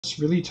It's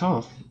really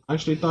tough. I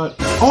actually thought...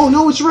 Oh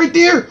no, it's right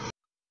there!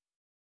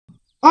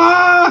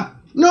 Ah!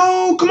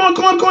 No! Come on,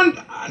 come on, come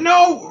on!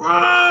 No!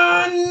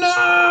 Run!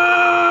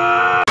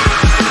 No!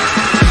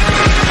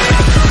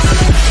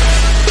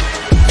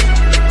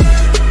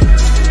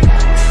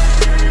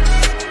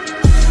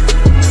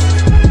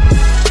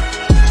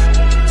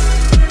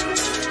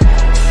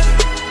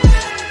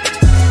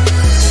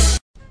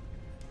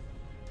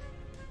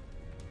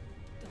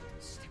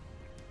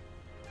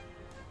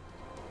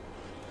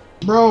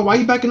 Bro, why are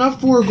you backing up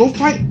for? Go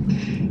fight!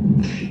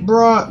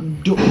 Bro.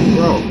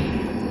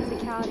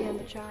 Physicality on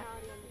the chat.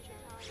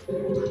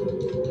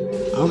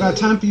 I don't got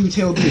time for you,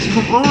 tail beast.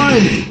 Come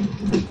on!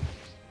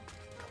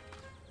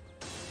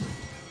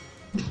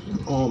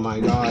 Oh my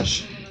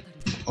gosh.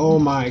 Oh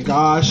my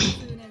gosh.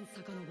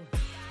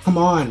 Come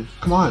on.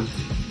 Come on.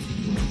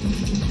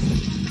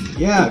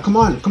 Yeah, come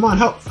on. Come on.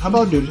 Help. How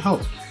about, dude?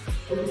 Help.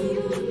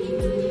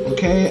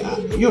 Okay.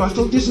 Yo, I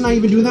feel like this is not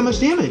even doing that much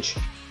damage.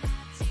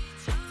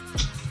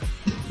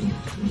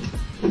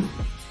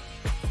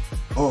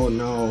 Oh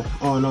no.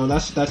 Oh no,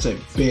 that's a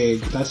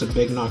big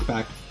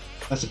knockback.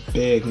 That's a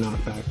big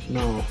knockback.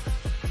 No.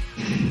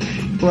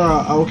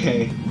 Bruh,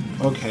 okay.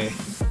 Okay.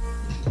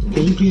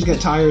 Can you please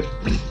get tired?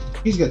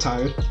 Please get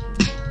tired.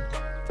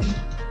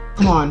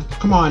 Come on,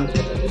 come on.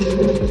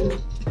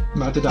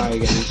 I'm about to die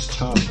again. It's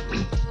tough.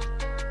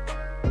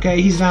 Okay,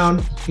 he's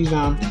down. He's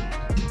down.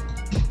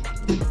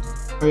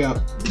 Hurry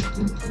up.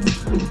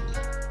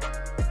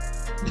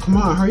 Come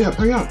on, hurry up,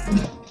 hurry up.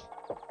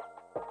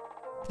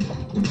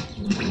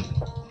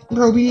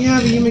 Bro, we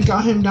haven't even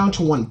got him down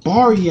to 1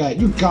 bar yet.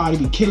 You gotta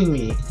be kidding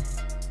me.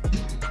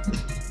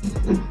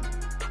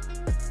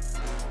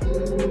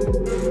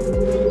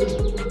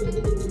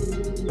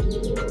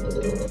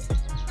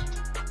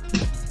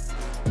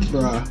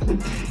 Bruh.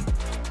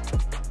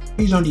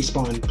 Please don't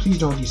despawn. Please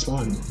don't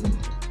despawn.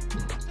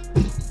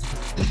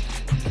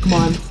 Come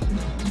on.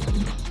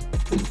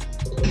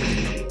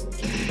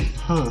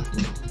 Huh.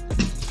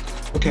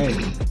 Okay.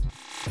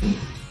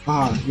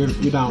 Ah,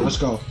 you're down. Let's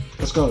go.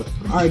 Let's go.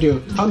 Alright,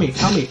 dude. Help me.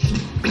 Help me.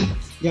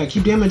 Yeah,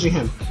 keep damaging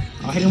him.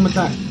 I'll hit him with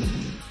that.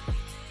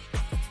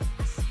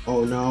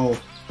 Oh, no.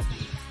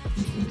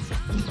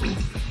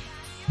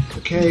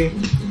 Okay.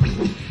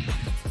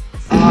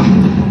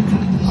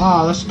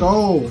 Ah, let's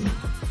go.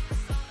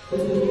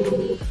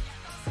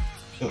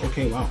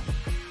 Okay, wow.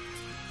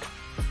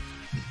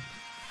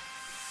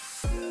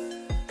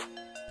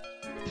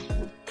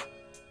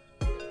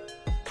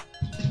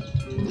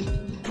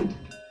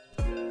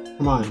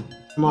 Come on.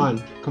 Come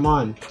on. Come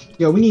on.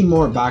 Yo, we need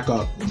more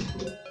backup.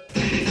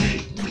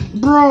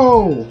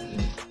 Bro!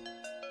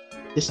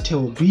 This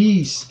tail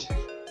beast.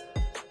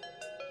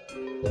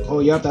 Oh,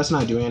 yep, that's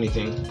not doing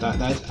anything.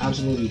 That's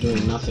absolutely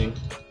doing nothing.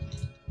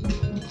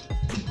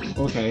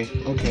 Okay,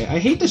 okay. I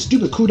hate the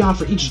stupid cooldown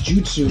for each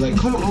jutsu. Like,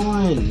 come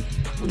on.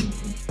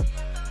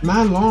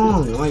 Man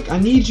long. Like, I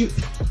need you.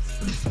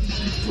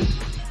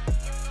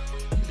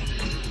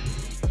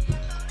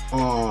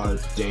 Oh,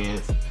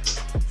 damn.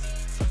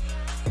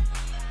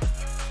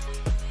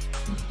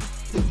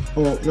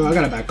 Oh, no, I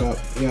gotta back up.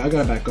 Yeah, I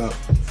gotta back up.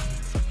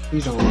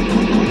 Please don't.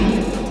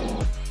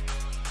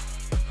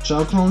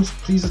 Shell clones,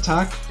 please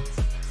attack.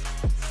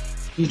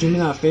 He's doing me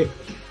that favor.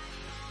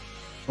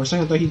 For a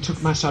second, I thought he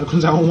took my shadow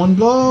clones out in 1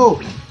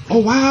 blow. Oh,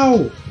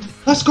 wow.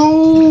 Let's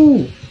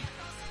go.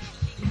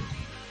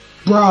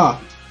 Bruh.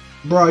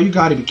 Bruh, you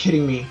gotta be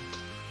kidding me.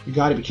 You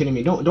gotta be kidding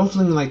me. Don't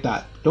fling me like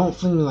that. Don't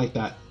fling me like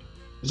that.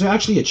 Is there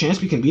actually a chance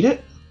we can beat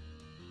it?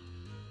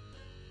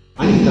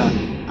 I need that.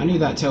 I need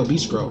that tail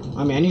beast, bro.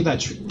 I mean, I need that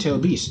tail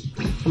beast.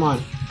 Come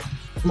on.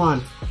 Come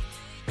on.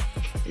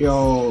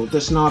 Yo,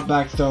 this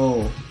knockback,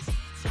 though.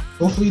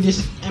 Hopefully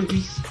this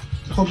MP...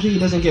 Hopefully he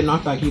doesn't get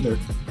knocked back either.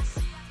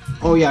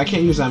 Oh, yeah, I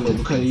can't use that move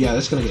because, yeah,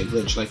 that's gonna get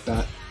glitched like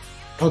that.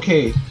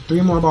 Okay,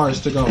 3 more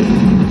bars to go.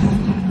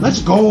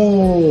 Let's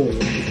go!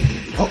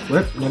 Oh,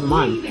 rip. Never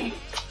mind.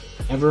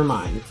 Never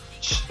mind.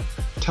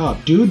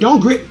 Tough. Dude, don't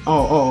grip...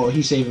 Oh,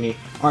 he saved me.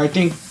 Alright,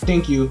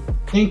 thank you.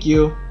 Thank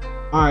you.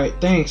 Alright,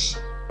 thanks.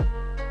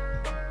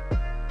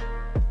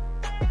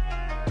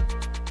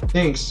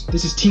 Thanks.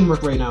 This is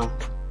teamwork right now.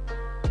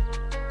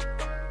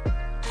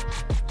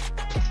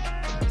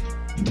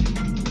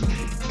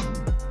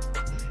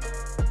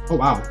 Oh,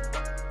 wow.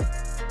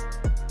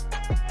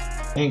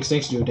 Thanks,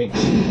 dude. Thanks.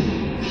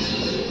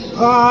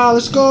 Ah,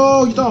 let's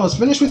go. You thought I was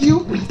finished with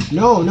you?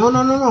 No.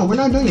 We're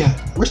not done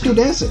yet. We're still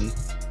dancing.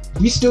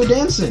 We still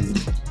dancing.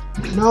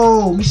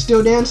 No, we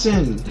still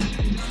dancing.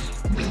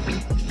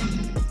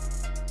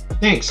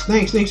 Thanks,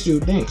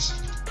 dude. Thanks.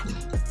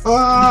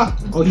 Ah!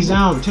 Oh, he's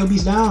down.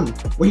 Toby's down.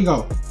 Where'd he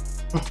go?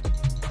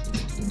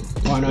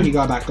 Oh, no, he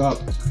got back up.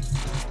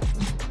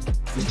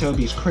 This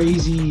Toby's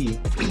crazy.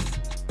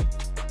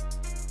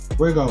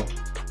 Where'd it go?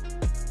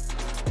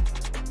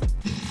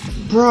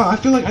 Bruh, I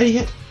feel like I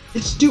hit...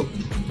 It's still...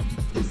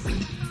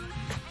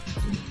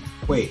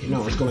 Wait,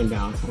 no, it's going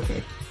down.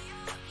 Okay.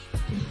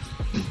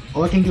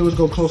 All I can do is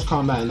go close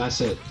combat and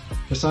that's it.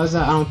 Besides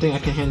that, I don't think I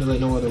can handle it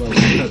no other way.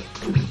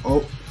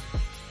 Oh.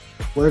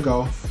 Where'd it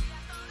go?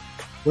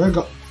 Where'd it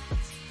go?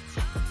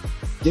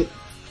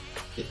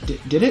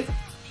 Did it?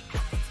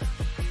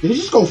 Did it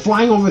just go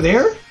flying over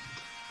there?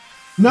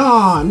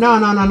 Nah.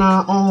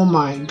 Oh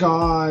my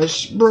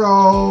gosh,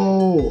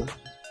 bro.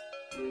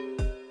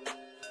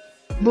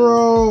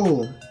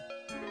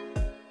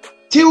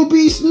 Tail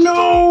Beast,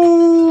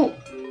 no!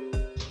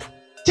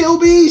 Tail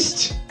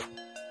Beast!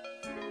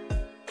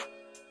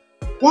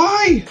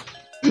 Why?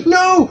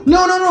 No,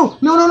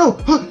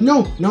 huh,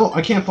 no,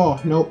 I can't fall.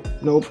 Nope.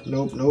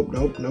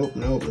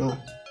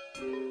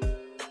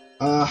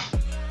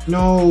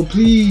 No,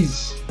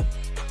 please.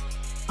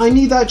 I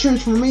need that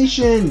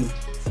transformation.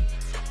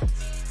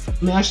 I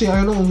mean, actually,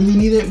 I don't really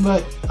need it,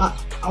 but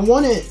I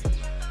want it.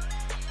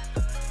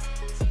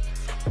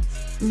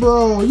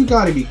 Bro, you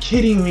gotta be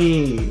kidding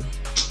me.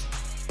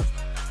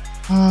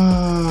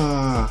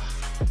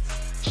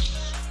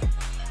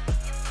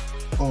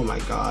 Oh my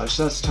gosh,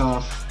 that's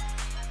tough.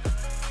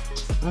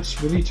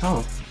 That's really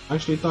tough. I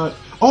actually thought...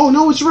 Oh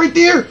no, it's right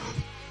there!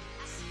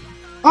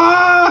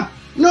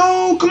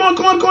 No! Come on!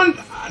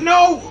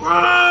 No!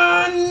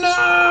 Run!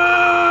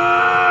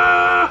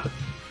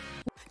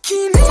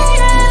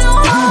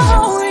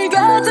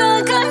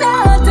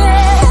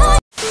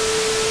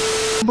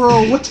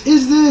 Bro, what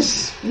is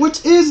this?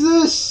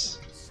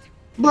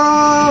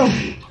 Bro!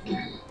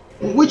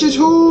 Which is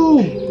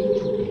who?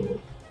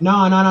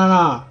 Nah.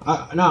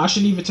 I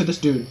should leave it to this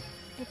dude.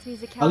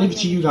 I'll leave it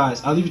to you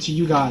guys.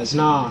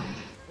 Nah,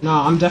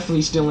 I'm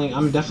definitely stealing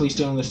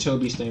this Tail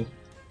Beast thing.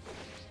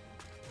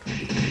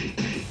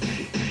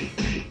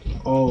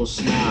 Oh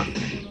snap.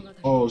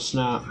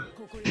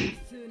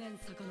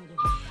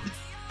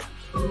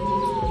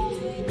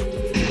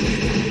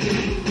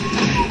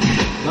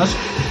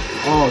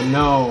 Oh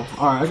no.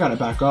 Alright, I gotta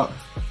back up.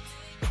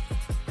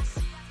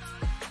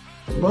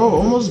 Bro,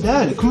 almost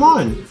dead. Come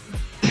on.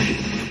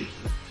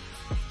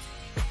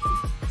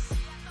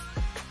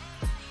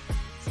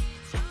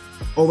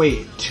 Oh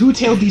wait, 2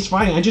 Tail Beasts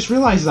fighting. I just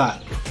realized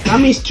that. That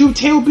means 2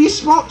 Tail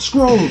Beast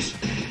scrolls.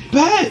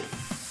 Bet.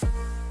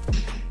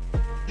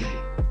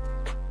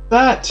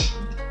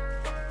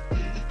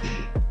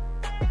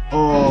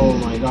 Oh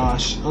my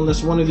gosh.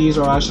 Unless one of these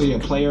are actually a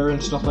player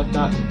and stuff like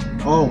that.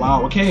 Oh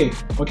wow. Okay,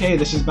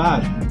 this is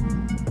bad.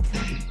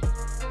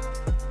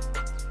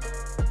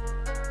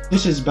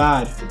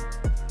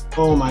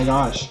 Oh my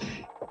gosh.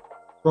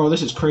 Bro,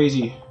 this is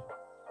crazy.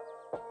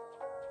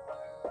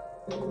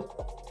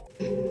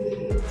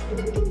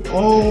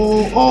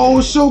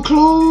 Oh, so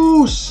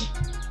close!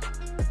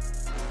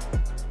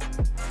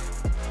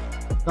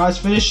 Guys,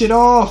 finish it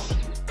off!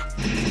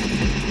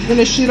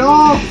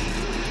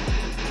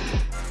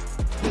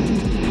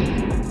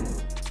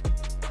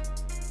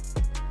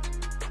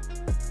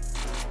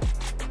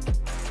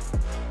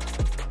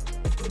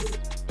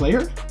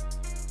 Player?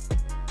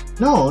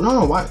 No,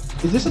 why?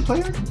 Is this a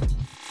player?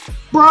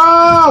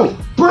 Bro,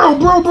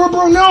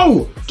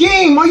 no!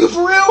 Game, are you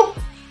for real?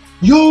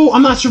 Yo,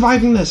 I'm not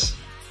surviving this.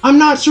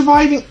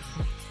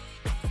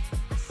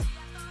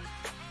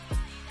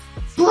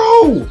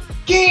 Bro,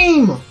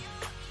 game!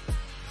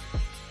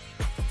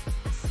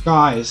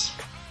 Guys.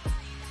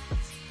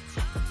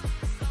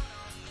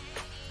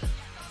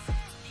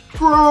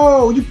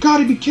 Bro, you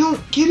gotta be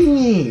kidding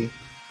me.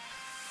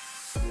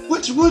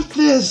 What's with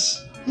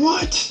this?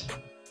 What?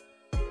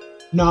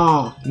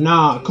 Nah,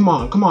 come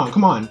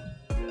on.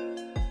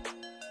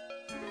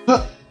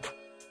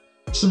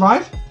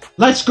 Survive?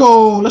 Let's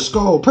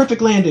go.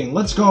 Perfect landing.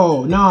 Let's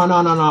go. No.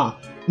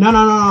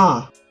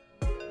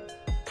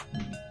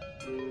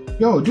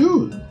 Yo,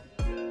 dude.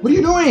 What are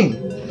you doing?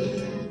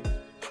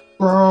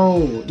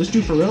 Bro, this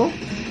dude for real?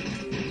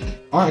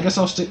 Alright, I guess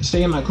I'll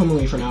stay in my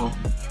Kumui for now.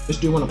 This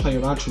dude wanna play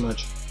around too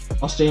much.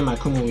 I'll stay in my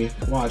Kumui.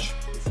 Watch.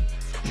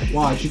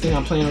 You think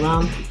I'm playing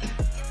around?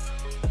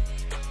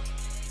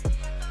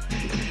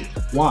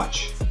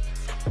 Watch.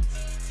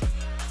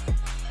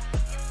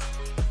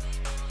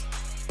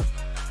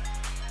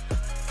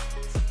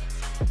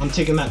 I'm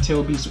taking that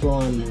Tail Beast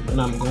scroll and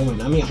I'm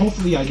going. I mean,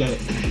 hopefully I get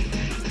it.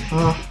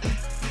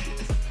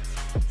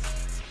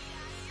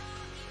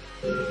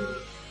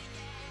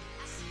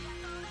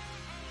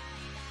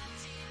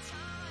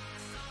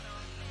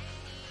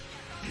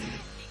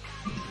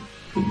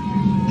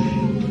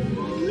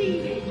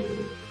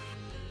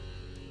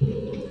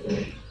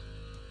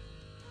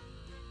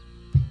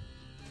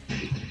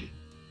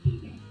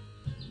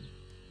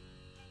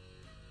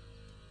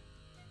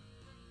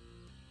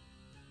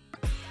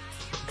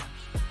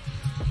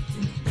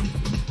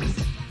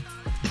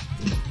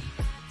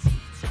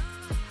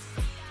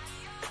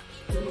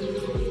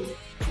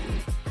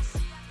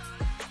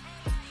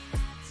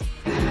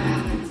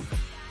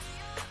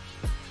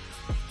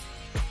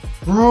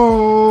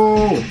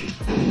 Bro!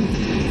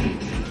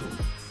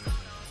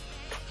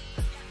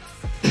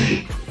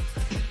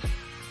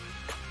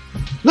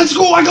 Let's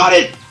go! I got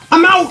it!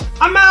 I'm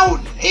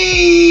out!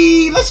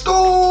 Hey! Let's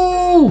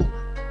go!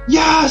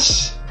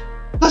 Yes!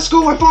 Let's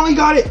go! I finally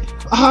got it!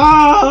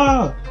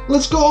 Ah!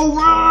 Let's go!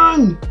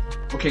 Run!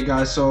 Okay,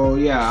 guys. So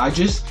yeah, I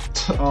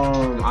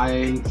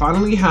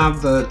finally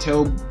have the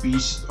Tail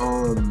Beast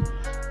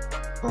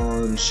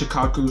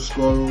Shukaku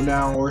scroll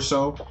now or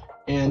so.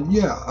 And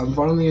yeah, I'm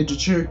finally a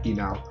Cherokee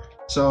now.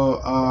 So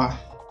I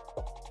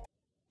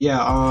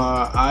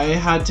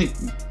had to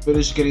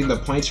finish getting the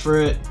points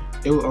for it.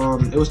 It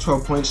was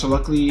 12 points, so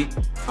luckily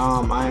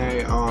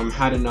I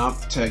had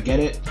enough to get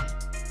it.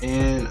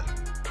 And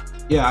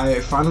yeah, I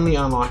finally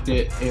unlocked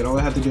it, and all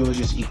I had to do was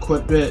just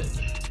equip it.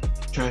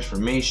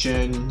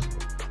 Transformation.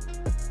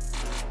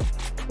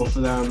 Both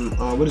of them.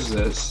 What is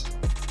this?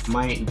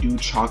 Might do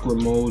chakra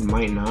mode,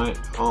 might not.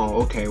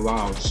 Oh, okay,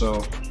 wow.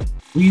 So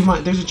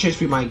there's a chance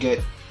we might get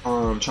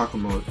chakra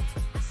mode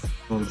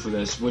for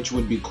this, which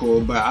would be cool.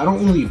 But I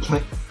don't really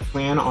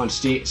plan on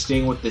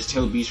staying with this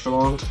tail beast for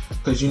long,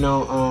 because you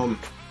know,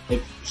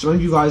 if some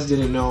of you guys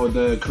didn't know,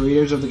 the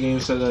creators of the game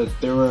said that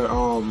they were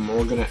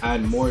gonna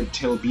add more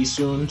tail beast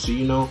soon. So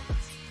you know,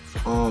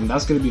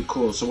 that's gonna be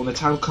cool. So when the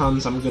time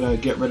comes, I'm gonna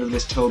get rid of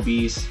this tail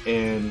beast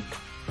and,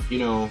 you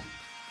know,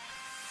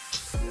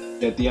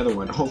 get the other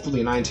one,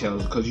 hopefully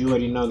Ninetales, because you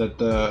already know that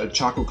the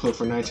chocolate cloak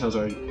for Ninetales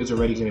is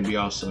already gonna be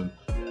awesome.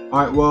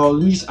 Alright, well,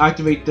 let me just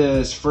activate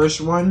this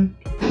first one.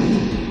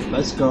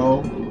 Let's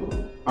go.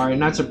 Alright,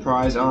 not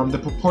surprised. The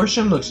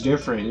proportion looks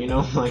different, you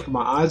know, like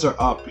my eyes are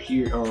up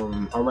here,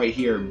 are right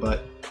here,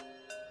 but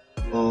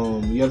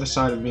the other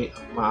side of me,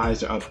 my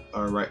eyes are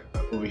right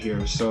over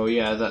here. So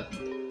yeah,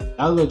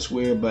 that looks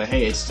weird, but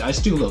hey, I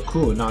still look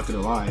cool, not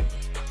gonna lie.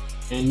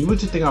 And you would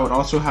think I would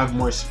also have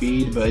more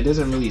speed, but it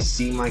doesn't really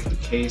seem like the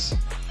case.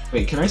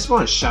 Wait, can I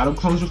spawn shadow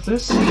clones with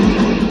this?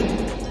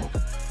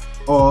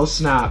 Oh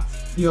snap.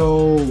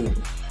 Yo,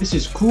 this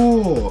is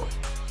cool.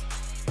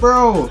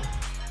 Bro,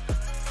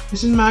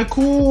 this is mad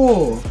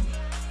cool.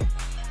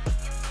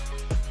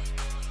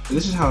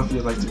 This is how it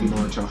feels like to be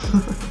Naruto.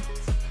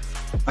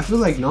 I feel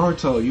like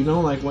Naruto, you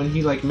know, like when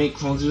he like make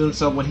clones of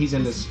himself when he's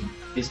in his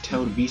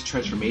tailed beast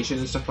transformation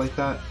and stuff like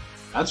that.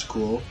 That's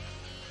cool.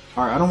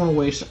 Alright, I don't want to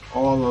waste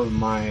all of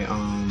my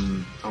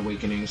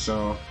awakening,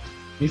 so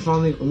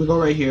let me go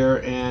right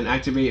here and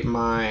activate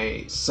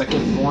my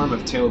second form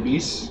of tail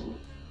beast.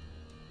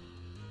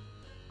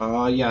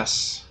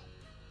 Yes.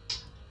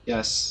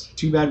 Yes.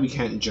 Too bad we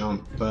can't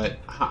jump, but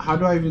how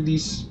do I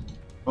release?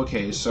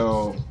 Okay,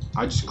 so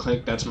I just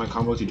click, that's my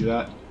combo to do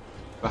that.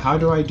 But how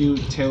do I do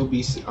tail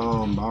beast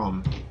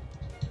bomb?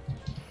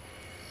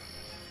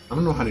 I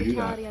don't know how to do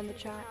that.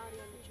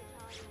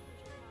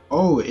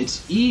 Oh,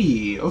 it's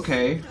E.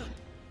 Okay.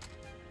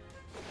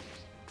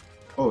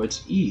 Oh,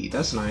 it's E.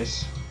 That's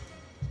nice.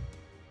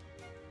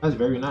 That's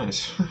very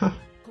nice.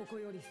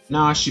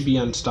 Now I should be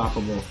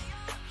unstoppable.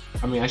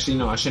 I mean, actually,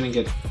 no. I shouldn't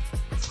get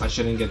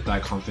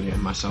that confident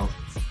in myself.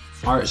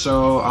 All right,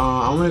 so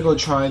I'm gonna go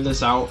try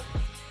this out,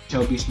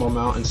 tail beast bomb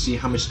out, and see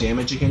how much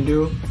damage it can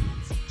do.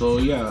 So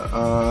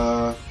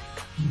yeah,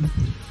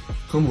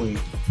 Kumui.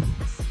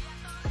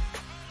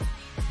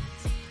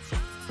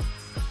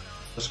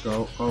 Let's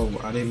go. Oh,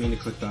 I didn't mean to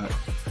click that.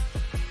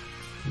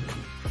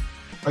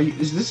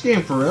 Is this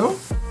game for real?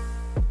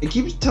 It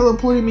keeps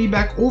teleporting me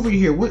back over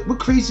here. What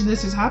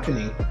craziness is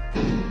happening?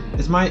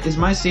 Is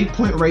my save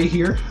point right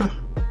here?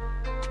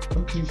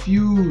 I'm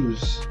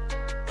confused.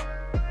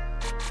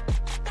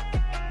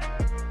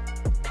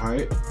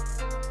 Alright,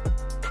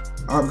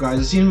 guys.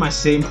 It seems my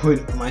save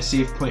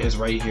point is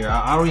right here.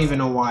 I don't even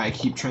know why I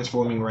keep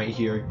transforming right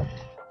here.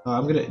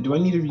 Do I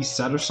need to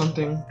reset or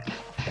something?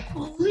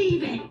 I'm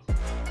leaving.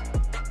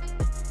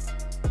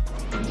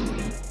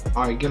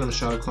 Alright, get him,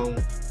 Shadow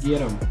Clone.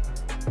 Get him.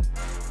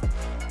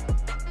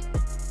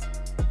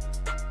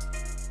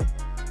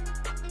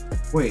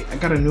 Wait, I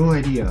got a new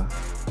idea.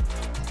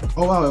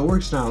 Oh wow, it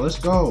works now. Let's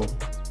go.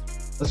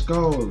 Let's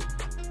go.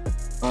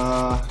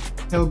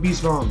 Tail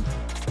beast bomb.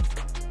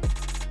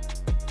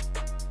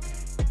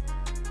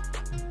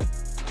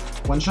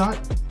 One shot?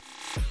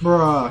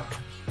 Bruh.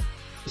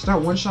 It's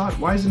not one shot?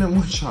 Why isn't it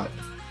one shot?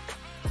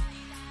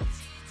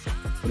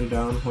 Put it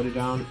down, hold it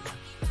down.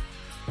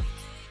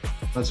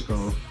 Let's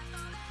go.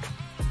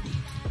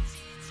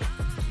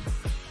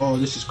 Oh,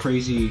 this is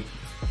crazy.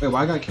 Wait,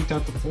 why I got kicked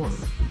out the form?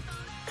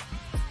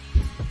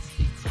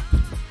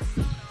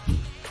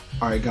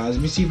 Alright guys,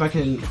 let me see if I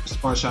can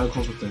spawn shadow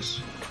clones with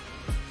this.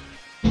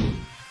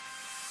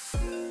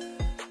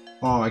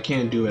 Oh, I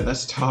can't do it.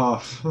 That's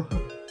tough.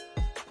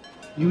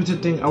 You would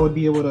think I would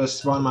be able to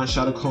spawn my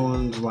shadow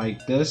clones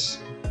like this,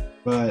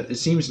 but it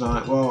seems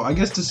not. Well, I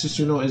guess the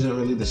Susuno isn't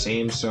really the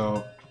same,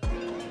 so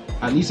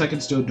at least I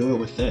can still do it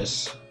with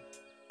this.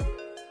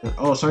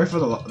 Oh, sorry for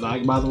the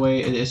lag, by the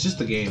way. It's just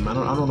the game. I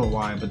don't know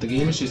why, but the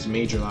game is just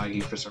major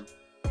laggy for some.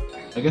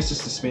 I guess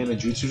it's the spam of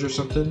jutsus or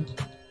something.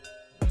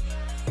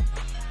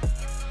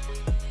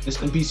 This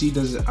NPC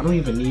does. I don't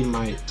even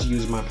need to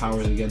use my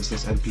powers against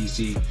this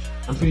NPC.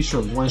 I'm pretty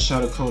sure one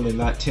shadow clone in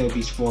that tail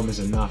beast form is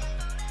enough.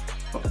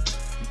 Oh,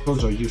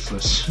 clones are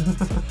useless.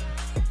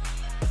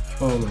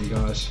 Oh my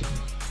gosh.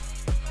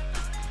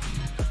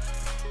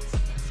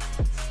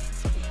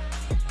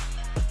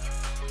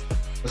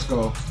 Let's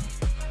go.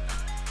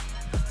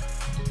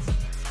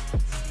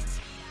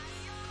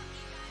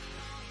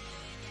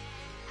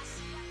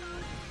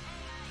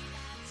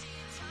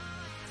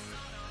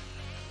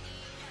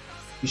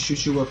 You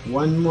shoot you with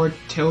one more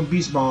tail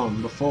beast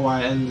bomb before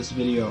I end this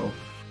video.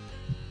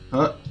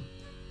 Huh?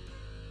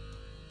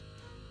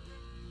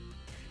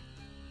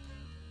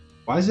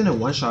 Why isn't it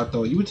one shot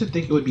though? You would think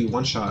it would be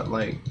one shot.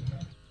 Like,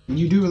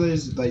 you do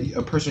realize like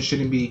a person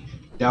shouldn't be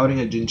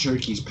doubting a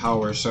Jinchuriki's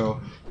power, so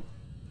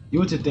you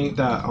would think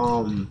that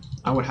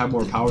I would have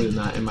more power than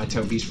that in my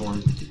tail beast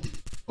form.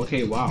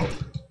 Okay, wow.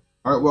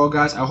 Alright, well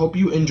guys, I hope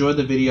you enjoyed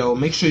the video.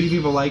 Make sure you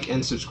leave a like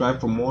and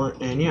subscribe for more,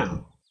 and yeah,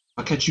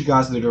 I'll catch you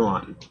guys later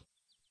on.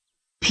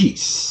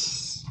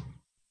 Peace.